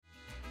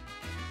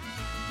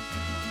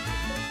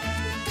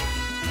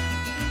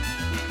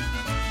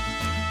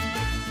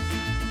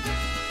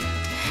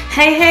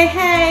Hey, hey,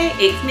 hey,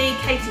 it's me,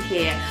 Katie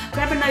here.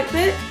 Grab a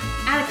notebook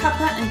and a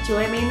cuppa and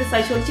join me in the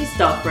Sociology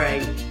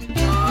Staffroom.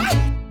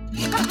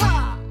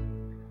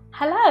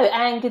 Hello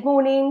and good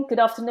morning, good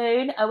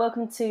afternoon, and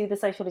welcome to the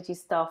Sociology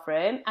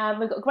Staffroom.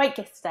 We've got a great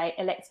guest today,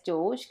 Alexia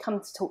George, come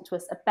to talk to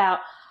us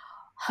about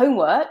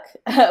homework,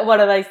 one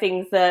of those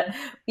things that,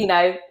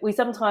 we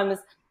sometimes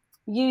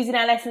use in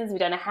our lessons, we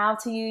don't know how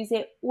to use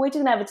it. We're just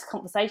going to have a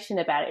conversation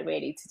about it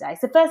really today.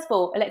 So first of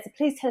all, Alexia,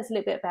 please tell us a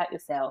little bit about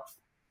yourself.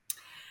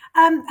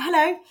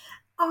 Hello,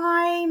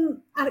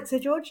 I'm Alexia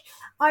George.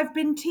 I've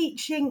been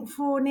teaching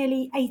for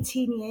nearly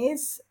 18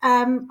 years.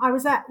 I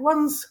was at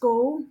one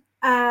school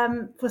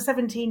for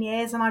 17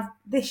 years, and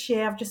this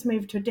year I've just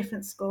moved to a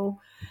different school.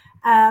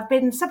 I've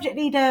been subject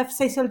leader for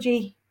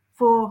sociology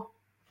for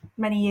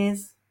many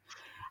years.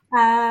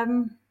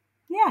 So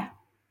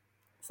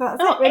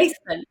that's it, really.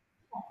 Excellent.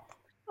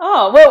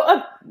 Oh,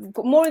 well,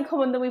 more in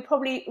common than we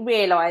probably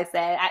realise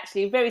there,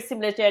 actually. Very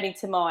similar journey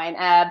to mine.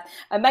 And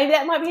maybe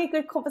that might be a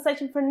good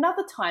conversation for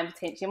another time,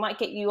 potentially. I might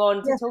get you on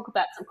to talk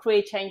about some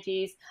career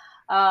changes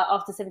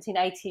after 17,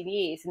 18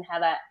 years and how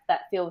that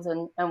feels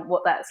and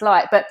what that's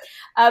like. But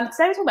today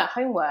we're talking about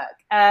homework.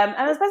 And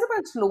I suppose I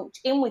wanted to launch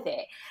in with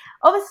it.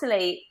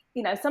 Obviously,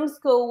 some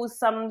schools,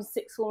 some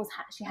sixth forms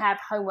actually have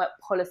homework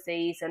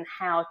policies and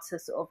how to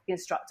sort of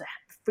instruct a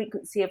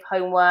frequency of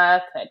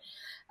homework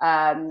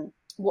and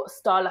what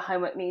style of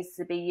homework needs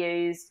to be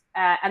used,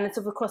 and then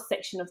sort of a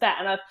cross-section of that.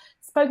 And I've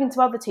spoken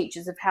to other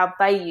teachers of how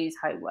they use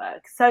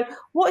homework. So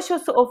what's your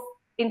sort of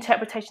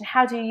interpretation?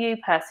 How do you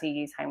personally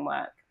use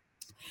homework?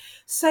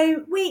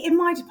 So in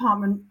my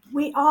department,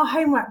 our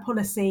homework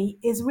policy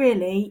is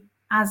really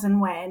as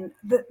and when.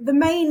 The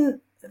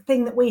main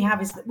thing that we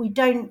have is that we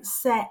don't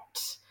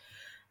set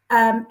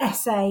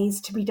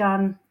essays to be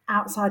done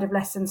outside of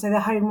lessons. So the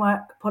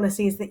homework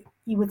policy is that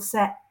you would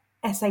set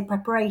essay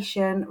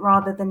preparation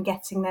rather than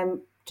getting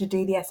them to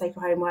do the essay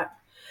for homework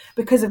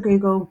because of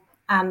Google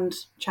and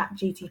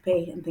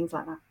ChatGPT and things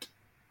like that.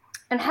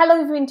 And how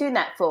long have you been doing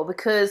that for?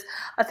 Because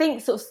I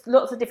think sort of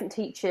lots of different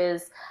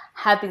teachers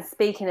have been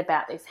speaking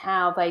about this,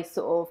 how they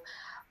sort of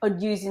are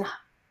using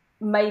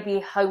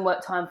maybe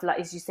homework time for, like,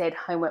 as you said,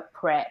 homework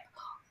prep,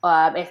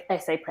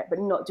 essay prep, but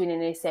not doing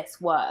any assessed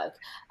work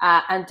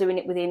and doing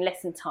it within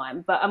lesson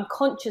time. But I'm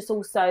conscious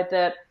also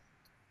that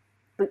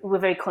we're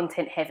very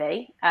content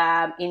heavy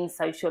in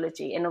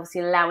sociology, and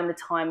obviously allowing the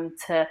time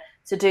to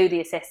do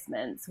the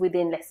assessments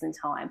within lesson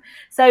time.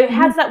 So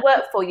how does that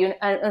work for you?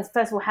 And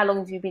first of all, how long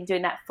have you been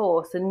doing that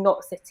for? So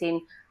not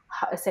setting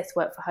assessed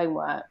work for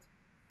homework.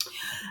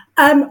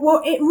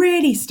 Well, it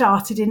really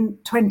started in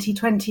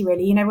 2020,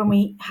 really, when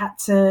we had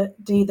to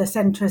do the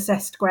centre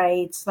assessed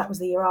grades. That was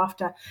the year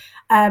after.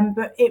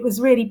 But it was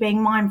really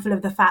being mindful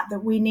of the fact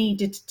that we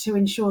needed to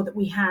ensure that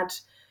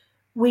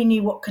we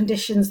knew what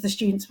conditions the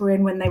students were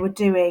in when they were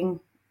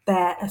doing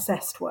their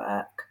assessed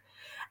work.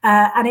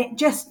 And it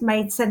just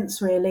made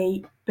sense,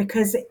 really,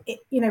 because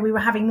we were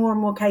having more and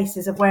more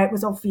cases of where it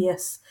was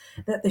obvious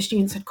that the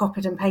students had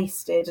copied and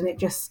pasted, and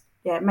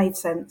it made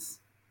sense.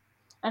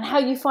 And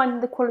how are you finding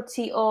the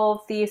quality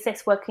of the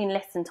assessed work in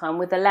lesson time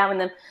with allowing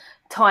them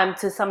time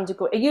to some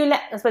degree? I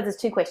suppose there's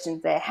two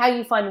questions there. How are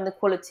you finding the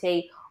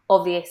quality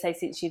of the essay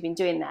since you've been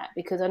doing that?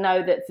 Because I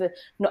know that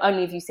not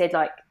only have you said,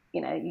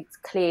 it's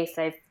clear if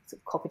they've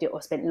copied it or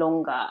spent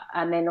longer,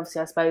 and then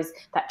obviously I suppose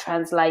that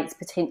translates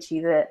potentially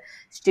that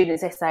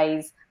students'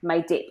 essays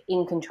may dip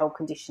in controlled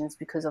conditions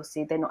because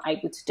obviously they're not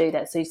able to do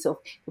that. So you're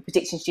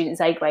predicting students'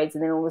 A grades,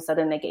 and then all of a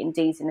sudden they're getting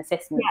D's in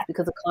assessments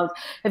because of kind of.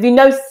 Have you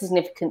noticed a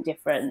significant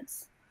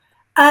difference?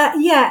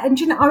 And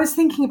I was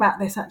thinking about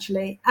this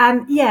actually,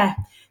 and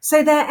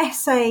so their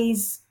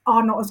essays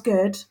are not as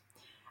good.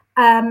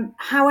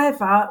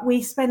 However,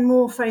 we spend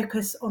more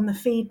focus on the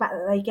feedback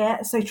that they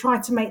get, so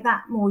try to make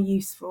that more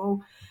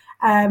useful.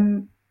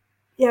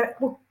 We're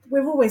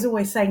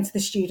always saying to the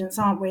students,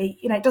 aren't we?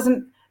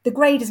 The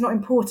grade is not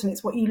important;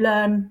 it's what you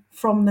learn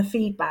from the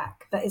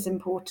feedback that is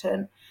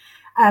important.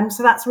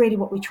 So that's really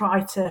what we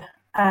try to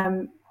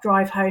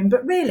drive home.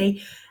 But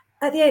really,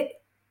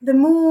 the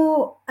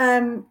more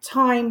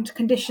timed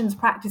conditions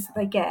practice that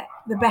they get,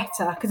 the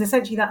better, because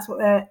essentially that's what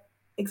they're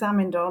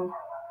examined on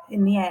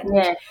in the end.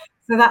 Yeah.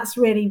 So that's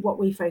really what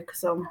we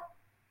focus on.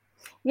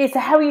 Yeah, so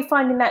how are you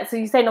finding that? So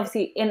you're saying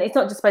obviously, and it's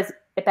not just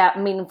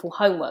about meaningful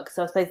homework.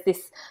 So I suppose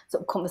this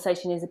sort of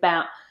conversation is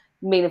about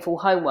meaningful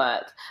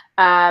homework.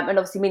 And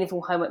obviously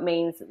meaningful homework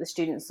means that the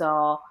students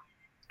are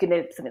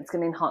something that's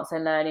going to enhance their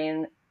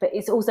learning. But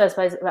it's also, I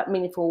suppose, about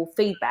meaningful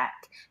feedback,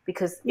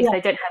 because if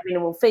they don't have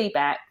meaningful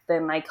feedback,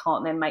 then they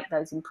can't then make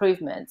those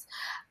improvements.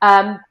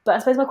 But I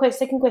suppose my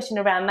second question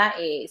around that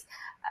is,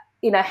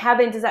 how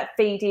then does that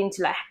feed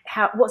into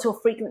what's your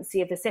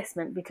frequency of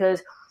assessment?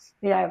 Because,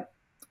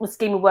 the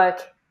scheme of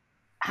work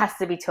has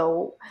to be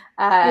taught.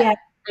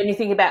 When you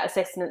think about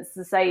assessments,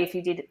 to say if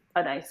you did,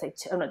 I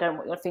don't know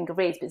what your finger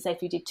is, but say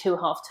if you did 2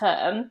 half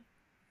term,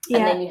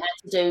 and then you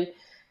had to do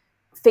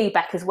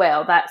feedback as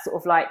well, that's sort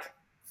of like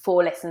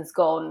 4 lessons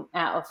gone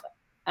out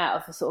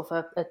of a sort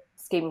of a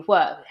scheme of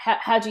work.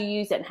 How do you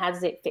use it, and how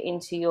does it fit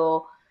into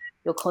your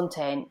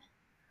content?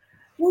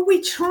 Well,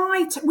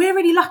 we're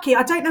really lucky.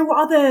 I don't know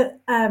what other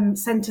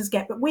centres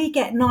get, but we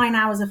get 9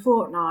 hours a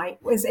fortnight.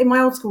 Whereas in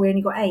my old school, we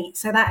only got 8.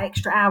 So that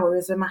extra hour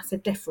is a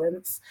massive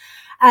difference.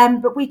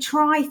 But we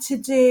try to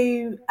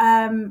do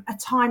a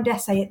timed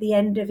essay at the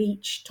end of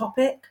each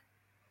topic,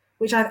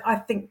 which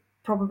I think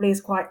probably is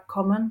quite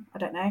common. I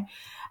don't know.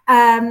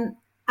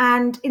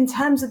 And in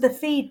terms of the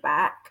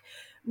feedback,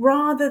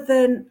 rather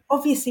than,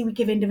 obviously we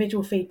give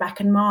individual feedback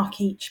and mark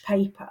each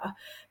paper,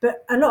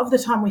 but a lot of the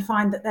time we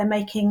find that they're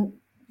making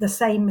the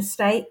same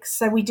mistakes.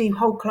 So we do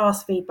whole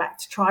class feedback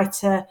to try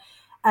to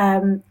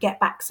get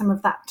back some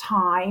of that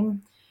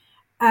time.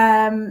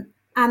 And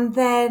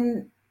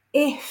then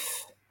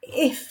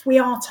if we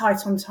are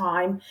tight on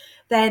time,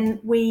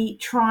 then we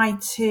try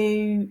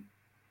to,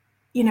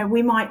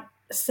 we might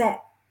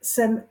set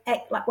some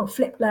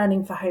flipped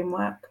learning for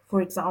homework,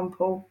 for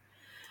example.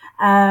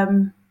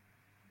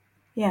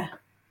 Yeah.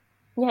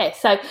 Yeah,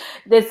 so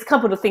there's a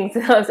couple of things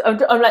I'm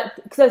like,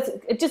 because I was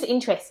just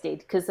interested,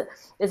 because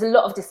there's a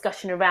lot of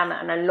discussion around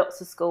that. I know lots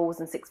of schools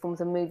and sixth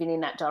forms are moving in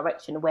that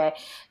direction where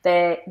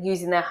they're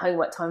using their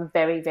homework time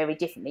very, very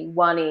differently.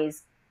 One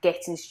is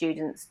getting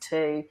students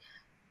to,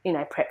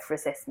 prep for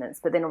assessments,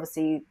 but then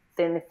obviously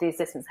if the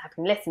assessments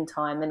happen less in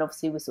time, then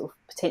obviously we're sort of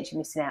potentially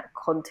missing out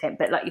content.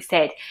 But like you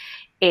said,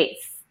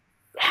 it's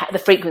the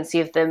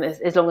frequency of them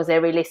as long as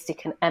they're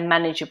realistic and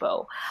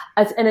manageable.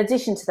 In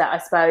addition to that, I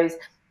suppose,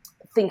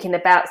 thinking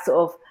about sort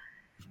of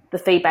the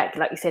feedback,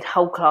 like you said,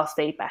 whole class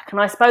feedback.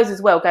 And I suppose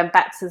as well, going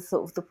back to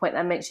sort of the point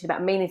I mentioned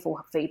about meaningful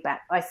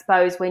feedback, I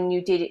suppose when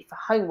you did it for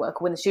homework,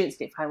 or when the students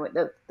did it for homework,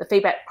 the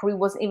feedback probably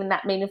wasn't even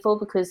that meaningful,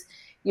 because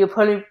you're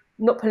probably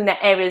not pulling out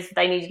areas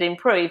they needed to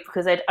improve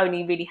because they'd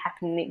only really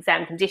happened in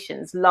exam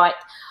conditions. Like,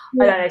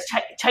 I don't know,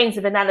 chains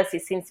of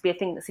analysis seems to be a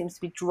thing that seems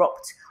to be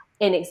dropped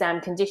in exam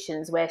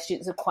conditions where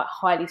students are quite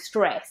highly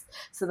stressed.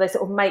 So they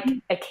sort of make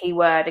a key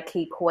word, a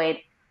key point,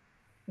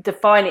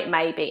 define it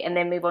maybe, and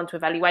then move on to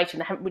evaluation.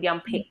 They haven't really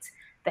unpicked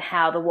the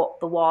how, the what,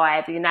 the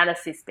why, the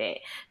analysis bit.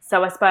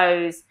 So I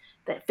suppose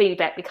that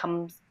feedback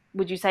becomes,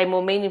 would you say,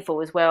 more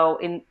meaningful as well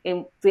in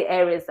the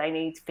areas they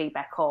need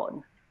feedback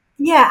on?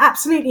 Yeah,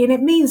 absolutely. And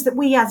it means that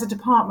we as a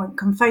department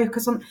can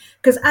focus on,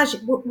 because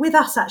with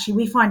us, actually,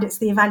 we find it's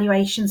the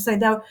evaluation. So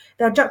they'll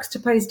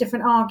juxtapose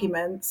different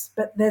arguments,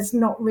 but there's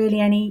not really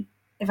any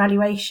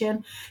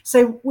evaluation.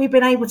 So we've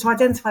been able to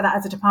identify that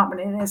as a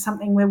department, and it's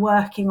something we're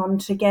working on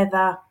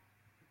together.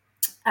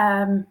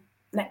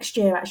 Next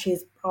year actually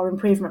is our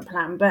improvement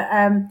plan. But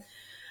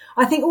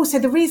I think also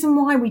the reason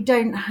why we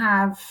don't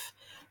have,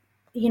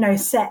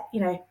 set,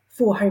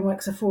 4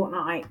 homeworks a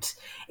fortnight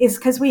is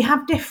because we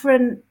have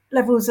different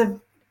levels of,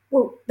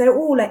 well, they're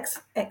all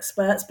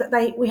experts, but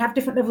we have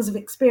different levels of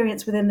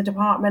experience within the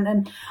department.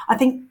 And I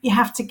think you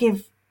have to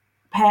give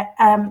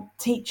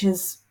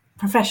teachers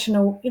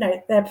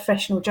their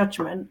professional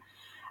judgment.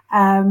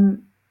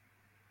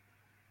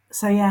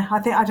 So yeah,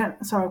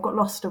 sorry, I've got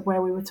lost of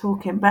where we were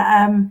talking, but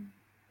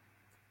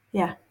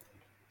yeah.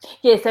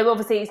 Yeah, so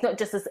obviously it's not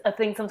just a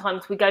thing.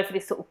 Sometimes we go for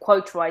this sort of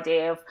quota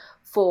idea of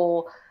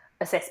 4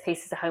 assessed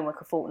pieces of homework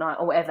a fortnight,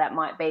 or whatever that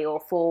might be, or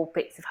 4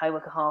 bits of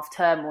homework a half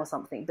term or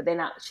something. But then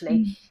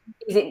actually,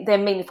 is it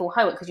then meaningful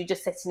homework because you're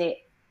just setting it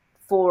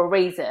for a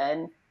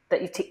reason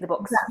that you tick the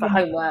box for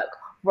homework,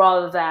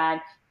 rather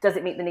than does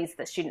it meet the needs of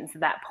the students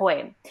at that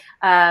point?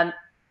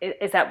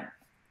 Is that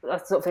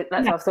that's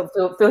how I've sort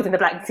of filled in the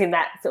blanks in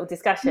that sort of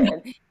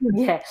discussion.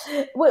 Yeah.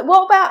 What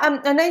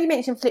about? I know you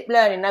mentioned flipped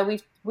learning. Now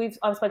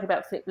I've spoken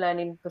about flipped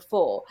learning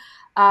before.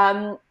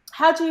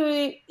 How do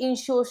you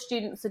ensure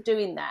students are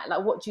doing that?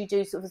 Like, what do you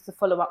do sort of as a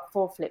follow up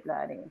for flipped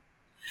learning?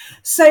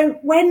 So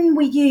when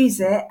we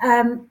use it,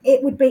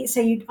 it would be,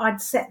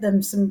 I'd set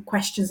them some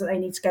questions that they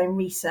need to go and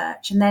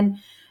research, and then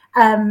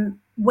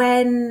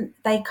when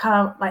they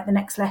come, like the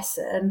next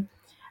lesson,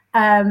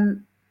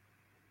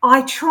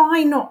 I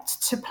try not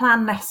to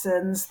plan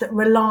lessons that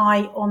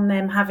rely on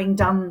them having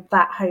done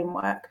that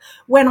homework.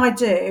 When I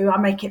do, I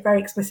make it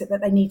very explicit that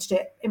they need to do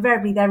it.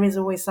 Invariably, there is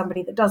always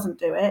somebody that doesn't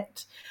do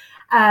it.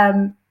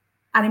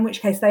 And in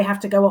which case they have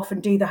to go off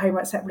and do the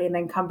homework separately and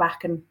then come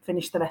back and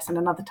finish the lesson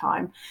another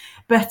time.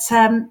 But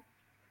I'll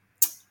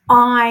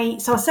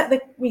set the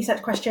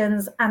research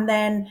questions, and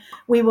then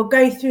we will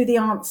go through the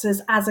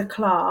answers as a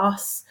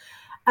class.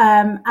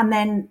 And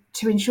then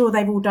to ensure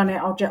they've all done it,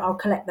 I'll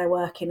collect their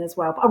work in as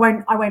well. But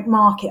I won't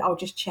mark it. I'll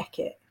just check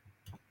it.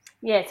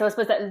 Yeah, so I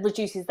suppose that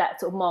reduces that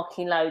sort of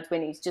marking load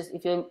when it's just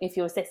if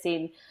you're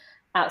assessing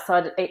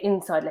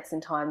inside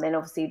lesson time, then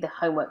obviously the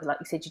homework, like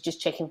you said, you're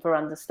just checking for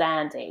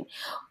understanding.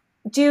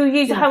 Do you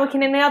use homework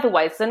in any other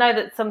ways? So I know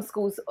that some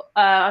schools,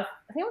 I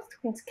think I was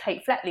talking to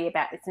Kate Flatley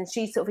about this, and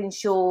she sort of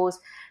ensures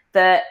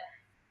that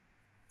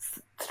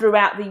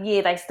throughout the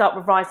year they start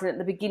revising at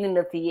the beginning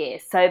of the year.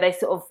 So they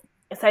sort of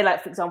say,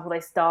 like, for example,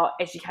 they start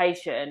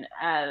education,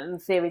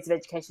 theories of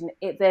education,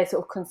 they're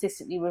sort of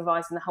consistently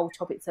revising the whole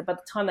topic. So by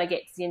the time they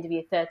get to the end of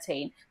year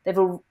 13, they've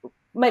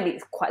maybe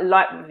it's quite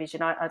light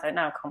revision. I don't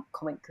know. I can't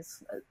comment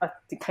because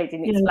Kate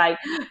didn't Yeah. explain.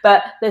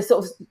 But there's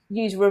sort of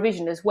use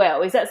revision as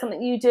well. Is that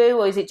something you do,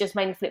 or is it just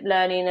mainly flipped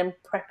learning and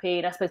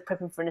prepping? I suppose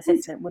prepping for an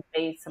assessment would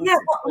be some Yeah,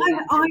 sort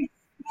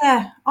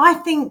of I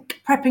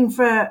think prepping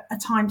for a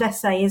timed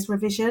essay is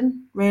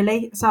revision,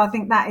 really. So I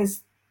think that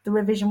is the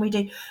revision we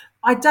do.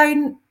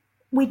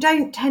 We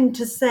don't tend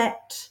to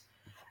set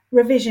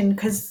revision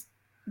because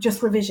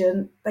just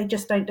revision, they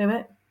just don't do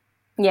it.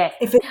 Yeah,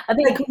 If it, I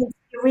they think. can't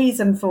see a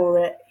reason for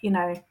it, you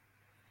know.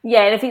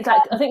 Yeah, and I think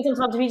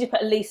sometimes if you just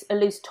put a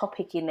loose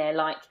topic in there,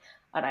 like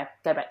I don't know,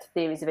 go back to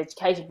theories of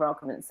education for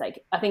argument's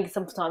sake. I think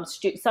sometimes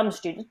some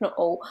students, not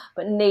all,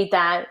 but need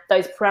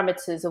those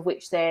parameters of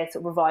which they're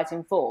sort of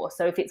revising for.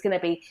 So if it's going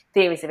to be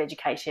theories of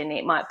education,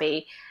 it might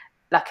be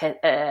like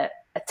a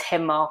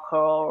 10 marker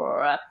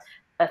or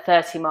a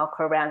 30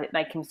 marker around it.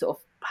 They can sort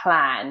of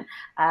plan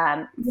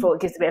for,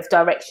 it gives a bit of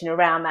direction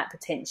around that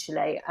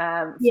potentially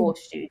Yeah, for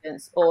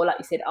students, or like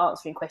you said,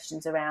 answering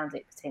questions around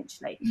it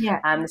potentially. yeah.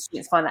 The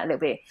students find that a little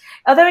bit.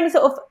 Are there any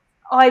sort of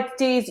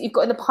ideas you've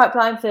got in the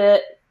pipeline for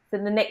the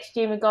next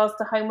year in regards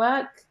to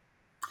homework?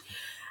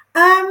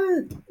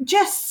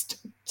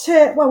 Just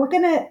to we're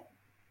going to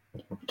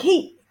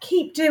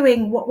keep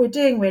doing what we're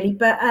doing really,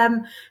 but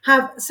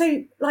have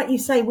so like you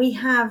say, we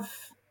have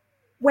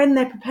when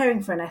they're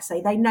preparing for an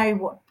essay, they know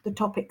what the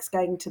topic's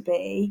going to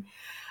be.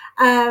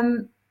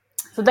 So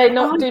they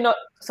I,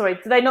 do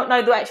they not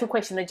know the actual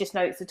question? They just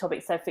know it's the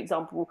topic. So, for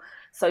example,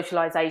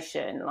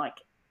 socialisation, like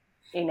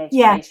in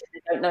yeah, education,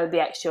 they don't know the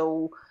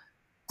actual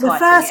the title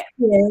first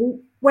yet. year,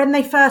 when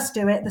they first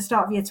do it at the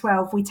start of year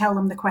 12, we tell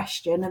them the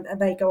question and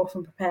they go off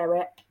and prepare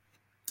it.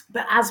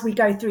 But as we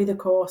go through the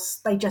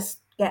course, they just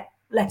get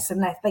less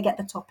and less. They get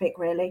the topic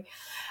really.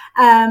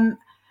 But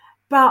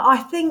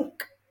I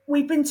think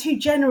we've been too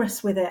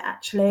generous with it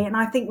actually, and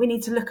I think we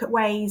need to look at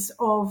ways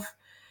of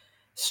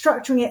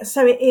structuring it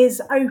so it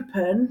is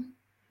open,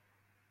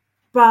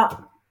 but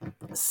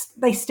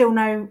they still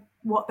know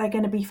what they're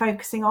going to be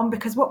focusing on.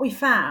 Because what we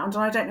found,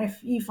 and I don't know if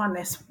you find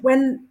this,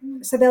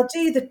 so they'll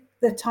do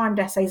the timed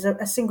essays,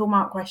 a single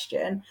mark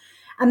question,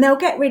 and they'll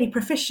get really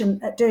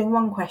proficient at doing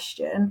one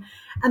question,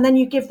 and then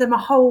you give them a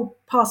whole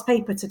past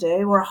paper to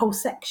do or a whole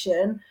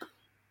section,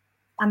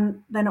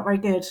 and they're not very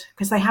good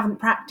because they haven't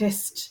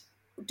practiced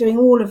doing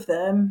all of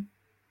them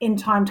in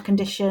timed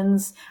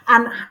conditions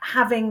and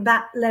having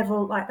that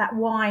level, like that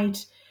wide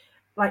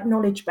like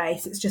knowledge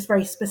base. It's just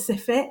very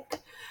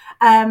specific.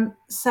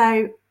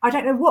 So I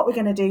don't know what we're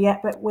going to do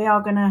yet, but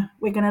we're going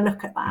to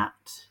look at that.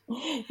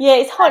 Yeah,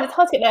 it's hard. It's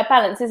hard to get that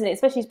balance, isn't it?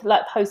 Especially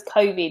like post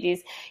COVID,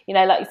 is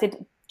like you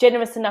said,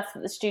 generous enough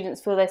that the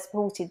students feel they're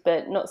supported,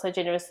 but not so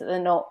generous that they're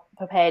not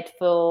prepared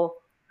for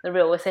the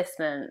real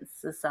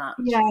assessments as such.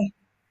 Yeah,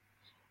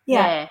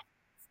 yeah,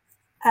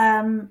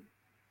 Yeah.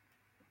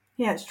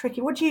 yeah. It's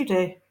tricky. What do you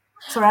do?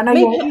 Sorry, I know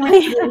Me,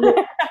 you.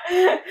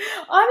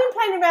 I've been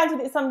playing around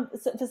with it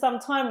for some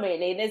time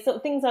really. There's sort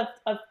of things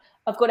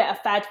I've got out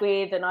of fad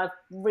with and I've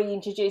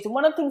reintroduced. And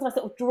one of the things I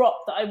sort of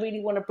dropped that I really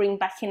want to bring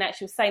back in,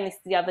 actually was saying this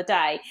the other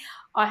day,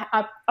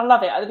 I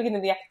love it. At the beginning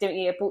of the academic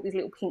year, I bought these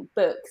little pink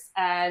books,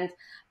 and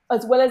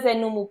as well as their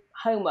normal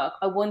homework,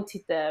 I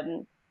wanted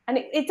them, and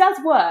it does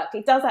work.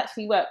 It does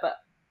actually work, but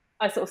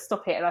I sort of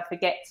stop it and I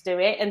forget to do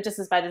it, and just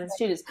as bad as the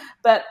students.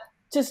 But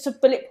just to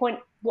bullet point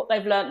what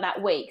they've learned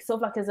that week, sort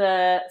of like as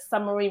a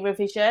summary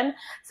revision.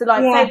 So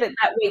like Yeah, say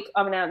that week,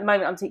 I mean, at the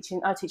moment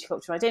I teach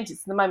cultural identity.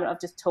 So at the moment I've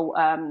just taught,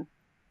 I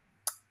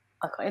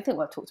can't even think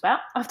what I've talked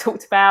about. I've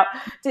talked about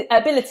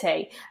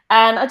ability.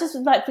 And I just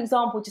would like, for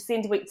example, just the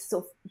end of the week to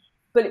sort of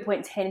bullet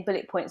point 10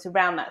 bullet points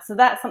around that. So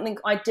that's something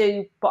I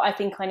do, but I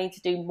think I need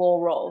to do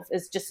more of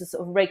as just a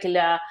sort of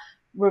regular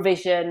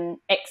revision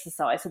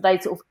exercise. So they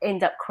sort of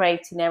end up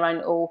creating their own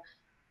little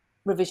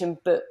revision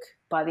book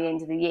by the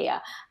end of the year,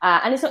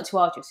 and it's not too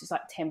arduous. It's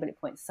like 10 bullet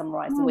points to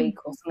summarise the week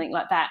or something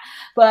like that.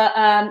 But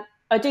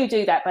I do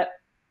that, but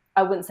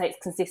I wouldn't say it's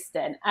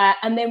consistent.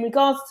 And then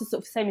regards to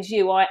sort of same as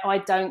you, I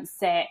don't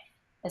set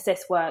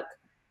assess work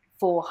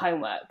for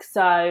homework.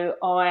 So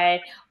I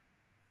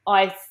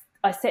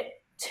set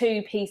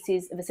 2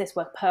 pieces of assess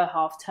work per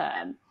half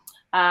term,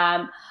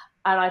 and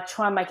I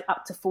try and make it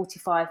up to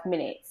 45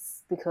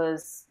 minutes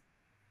because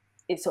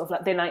it's sort of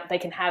like then they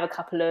can have a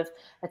couple of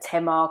a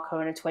 10 marker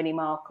and a 20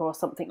 marker or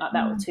something like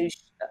that, or 2,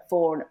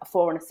 4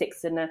 and a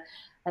 6 and a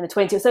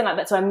 20 or something like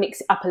that. So I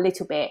mix it up a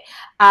little bit,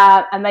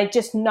 and they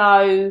just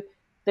know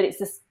that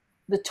it's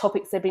the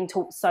topics they've been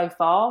taught so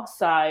far.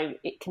 So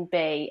it can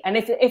be, and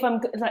if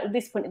I'm like at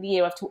this point of the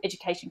year, I've taught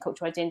education,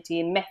 cultural identity,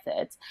 and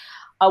methods.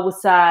 I will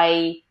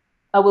say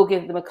I will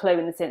give them a clue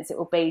in the sense it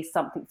will be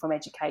something from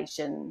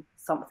education,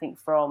 something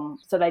from,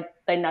 so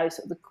they know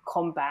sort of the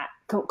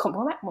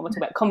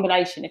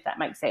combination, if that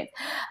makes sense.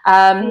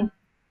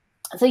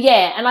 So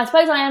yeah, and I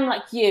suppose I am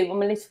like you.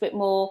 I'm a little bit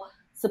more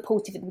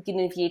supportive at the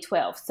beginning of year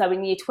 12. So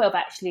in year 12,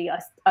 actually,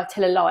 I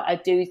tell a lie. I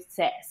do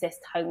set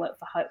assessed homework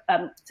for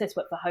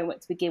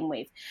homework to begin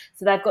with.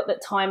 So they've got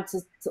that time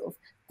to sort of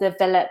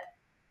develop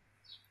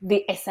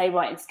the essay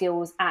writing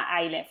skills at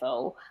A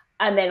level.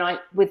 and then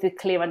with the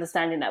clear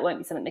understanding that won't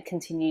be something that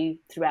continue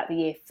throughout the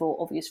year for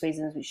obvious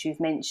reasons, which you've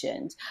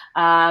mentioned.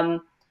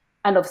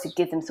 And obviously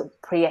give them sort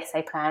of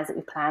pre-essay plans that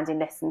we've planned in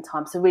lesson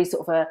time. So really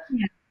sort of a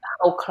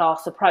whole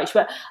class approach.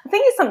 But I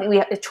think it's something we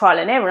have to trial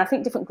and error. And I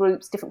think different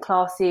groups, different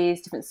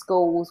classes, different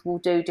schools will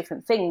do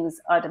different things,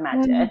 I'd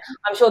imagine.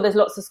 I'm sure there's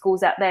lots of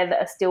schools out there that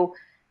are still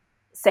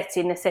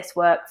setting assessed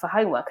work for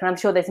homework, and I'm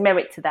sure there's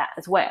merit to that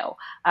as well.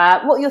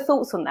 What are your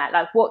thoughts on that?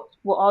 Like, what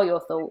are your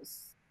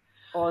thoughts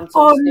on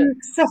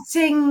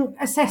setting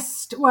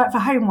assessed work for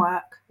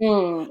homework?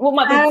 What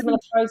might be some of the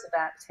pros of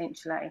that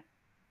potentially?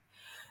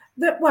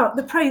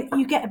 The pro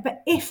you get,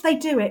 but if they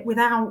do it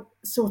without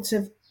sort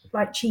of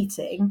like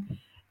cheating,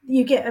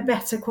 you get a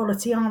better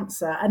quality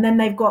answer, and then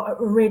they've got a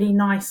really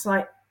nice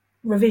like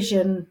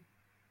revision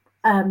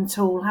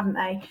tool, haven't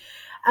they?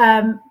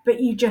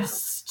 But you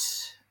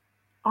just,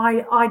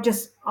 I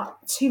just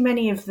too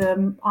many of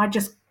them. I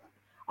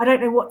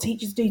don't know what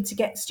teachers do to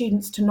get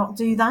students to not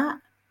do that.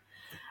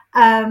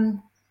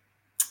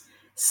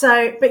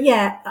 So, but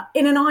yeah,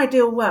 in an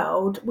ideal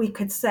world, we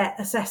could set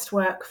assessed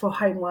work for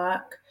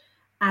homework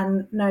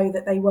and know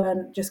that they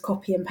weren't just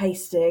copy and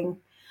pasting.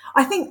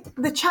 I think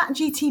the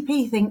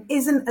ChatGTP thing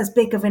isn't as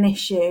big of an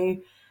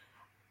issue.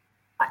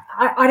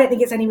 I don't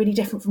think it's any really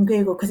different from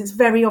Google, because it's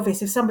very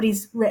obvious if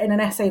somebody's written an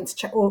essay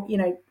or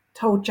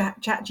told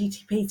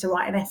ChatGTP to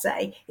write an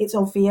essay, it's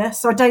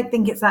obvious. So I don't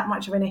think it's that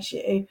much of an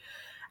issue.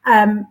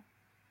 And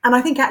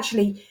I think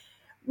actually,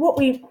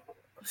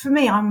 for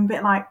me, I'm a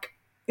bit like,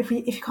 if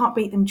you can't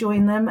beat them,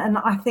 join them. And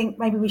I think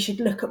maybe we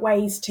should look at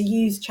ways to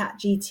use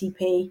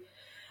ChatGTP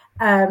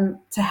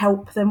to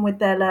help them with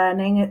their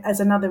learning as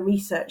another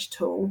research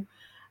tool.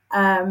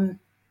 But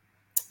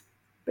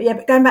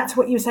going back to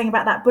what you were saying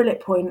about that bullet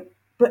point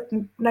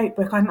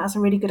notebook, I think that's a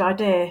really good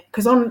idea,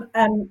 because on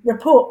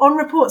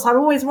reports I'm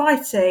always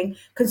writing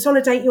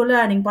consolidate your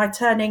learning by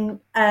turning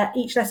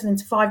each lesson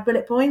into 5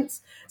 bullet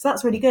points. So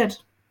that's really good.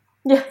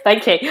 Yeah,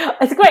 thank you.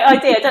 It's a great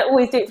idea. I don't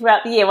always do it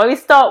throughout the year. When we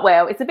start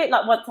well, it's a bit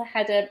like once I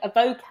had a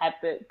vocab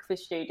book for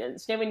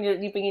students. You know, when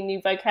you bring in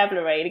new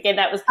vocabulary, and again,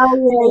 that was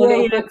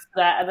books for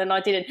that, and then I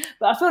didn't.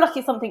 But I feel like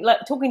it's something like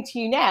talking to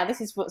you now. This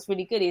is what's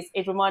really good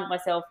is remind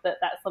myself that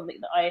that's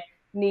something that I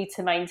need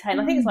to maintain.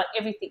 I think it's like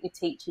everything you're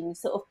teaching. You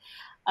sort of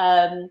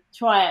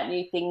try out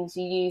new things,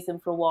 you use them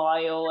for a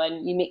while,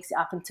 and you mix it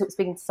up. And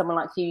speaking to someone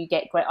like you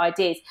get great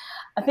ideas.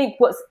 I think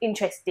what's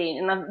interesting,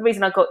 and the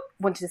reason I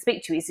wanted to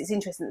speak to you, is it's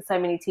interesting that so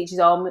many teachers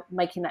are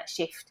making that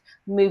shift,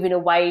 moving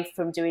away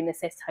from doing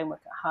assessed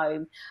homework at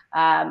home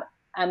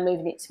and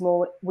moving it to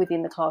more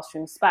within the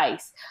classroom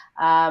space.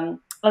 And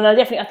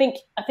I think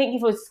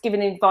if I was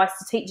giving advice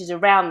to teachers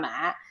around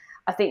that,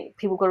 I think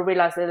people got to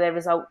realise that their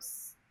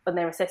results and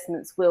their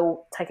assessments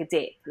will take a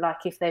dip.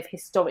 Like if they've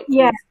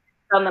historically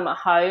done them at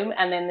home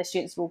and then the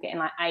students are all getting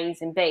like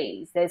A's and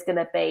B's, there's going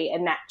to be a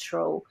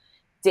natural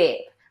dip.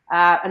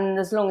 And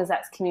as long as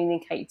that's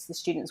communicated to the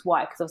students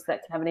why, because obviously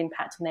that can have an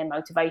impact on their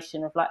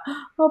motivation of like,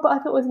 oh, but I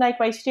thought I was an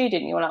A-grade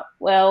student. You're like,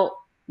 well,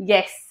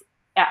 yes,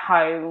 at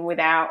home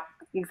without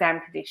exam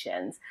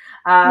conditions.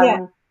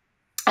 And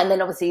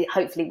then obviously,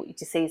 hopefully what you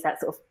just see is that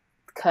sort of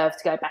curve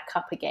to go back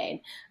up again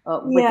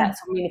with that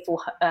sort of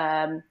meaningful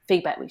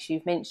feedback which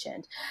you've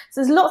mentioned.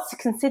 So there's lots to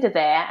consider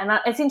there, and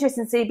it's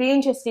interesting to see. It'd be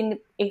interesting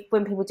if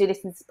when people do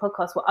listen to this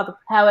podcast,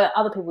 how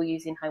other people are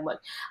using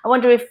homework. I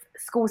wonder if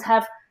schools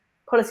have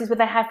policies where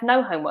they have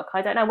no homework.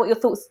 I don't know what your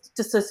thoughts,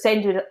 just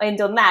to end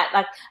on that.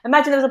 Like,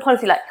 imagine there was a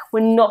policy like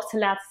we're not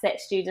allowed to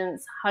set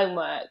students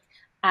homework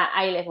at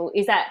A level.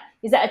 Is that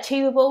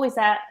achievable? Is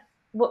that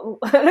what?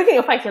 Look at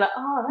your face. You're like,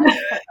 oh,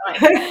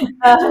 that's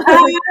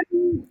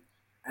nice.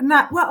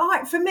 No,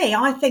 well, for me,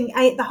 I think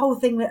the whole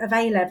thing of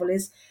A level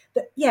is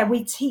that,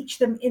 we teach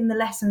them in the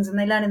lessons and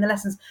they learn in the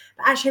lessons,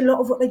 but actually a lot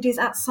of what they do is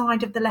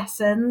outside of the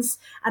lessons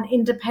and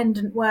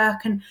independent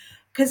work. And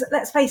because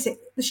let's face it,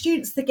 the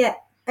students that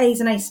get A's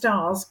and A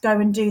stars go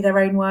and do their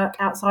own work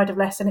outside of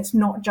lesson. It's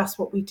not just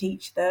what we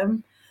teach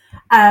them.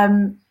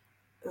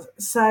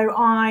 So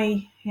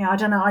I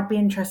don't know. I'd be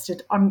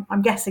interested.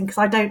 I'm guessing, because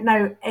I don't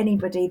know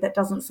anybody that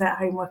doesn't set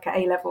homework at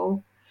A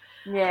level.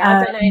 Yeah,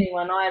 I don't know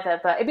anyone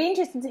either, but it'd be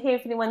interesting to hear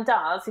if anyone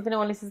does. If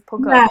anyone listens to the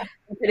podcast,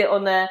 and put it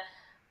on the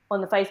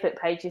Facebook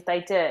page if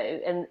they do,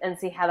 and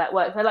see how that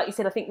works. But like you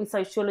said, I think with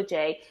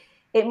sociology,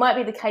 it might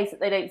be the case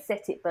that they don't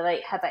set it, but they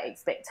have that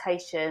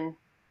expectation.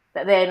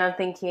 But then I'm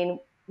thinking,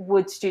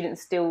 would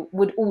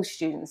all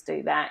students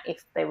do that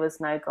if there was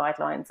no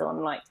guidelines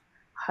on like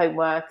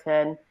homework,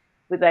 and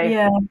would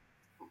they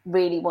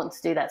really want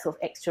to do that sort of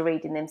extra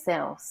reading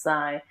themselves? So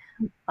I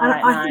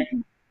don't know.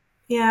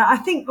 I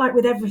think like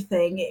with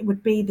everything, it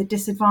would be the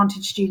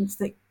disadvantaged students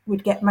that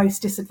would get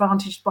most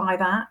disadvantaged by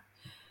that,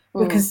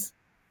 because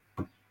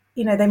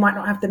they might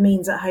not have the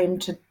means at home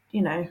to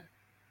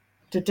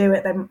do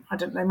it. Then I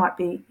don't know, might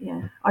be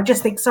I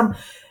just think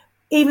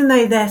even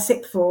though they're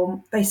sixth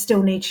form, they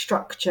still need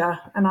structure,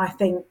 and I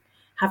think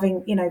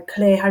having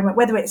clear homework,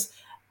 whether it's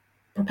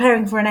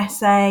preparing for an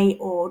essay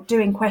or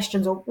doing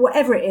questions or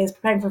whatever it is,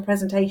 preparing for a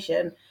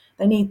presentation,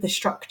 they need the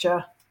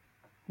structure.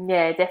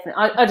 Yeah,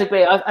 definitely. I'd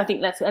agree. I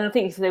think that's, and I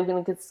think if they're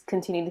going to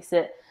continue this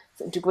at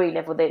sort of degree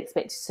level, they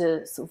expect you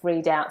to sort of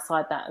read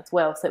outside that as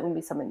well. So it wouldn't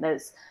be something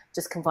that's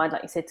just confined,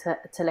 like you said,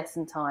 to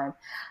lesson time.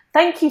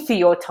 Thank you for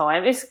your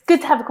time. It's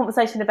good to have a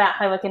conversation about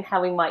homework and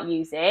how we might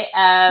use it.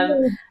 Yeah,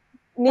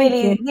 thank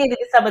you. Nearly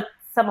the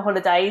summer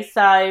holidays,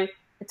 so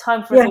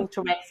time for us Yeah, all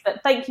to rest.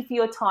 But thank you for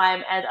your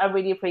time, and I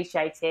really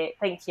appreciate it.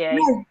 Thank you.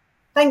 no,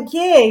 thank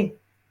you.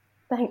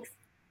 Thanks.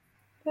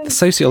 The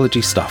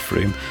Sociology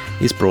Staffroom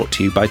is brought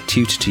to you by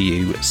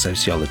Tutor2U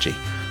Sociology.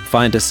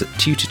 Find us at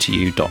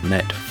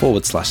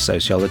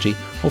tutor2u.net/sociology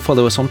or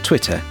follow us on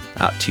Twitter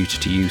at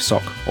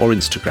tutor2usoc or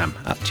Instagram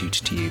at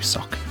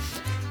tutor2usoc.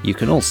 You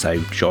can also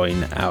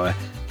join our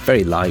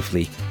very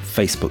lively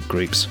Facebook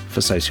groups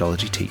for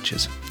sociology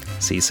teachers.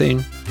 See you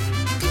soon.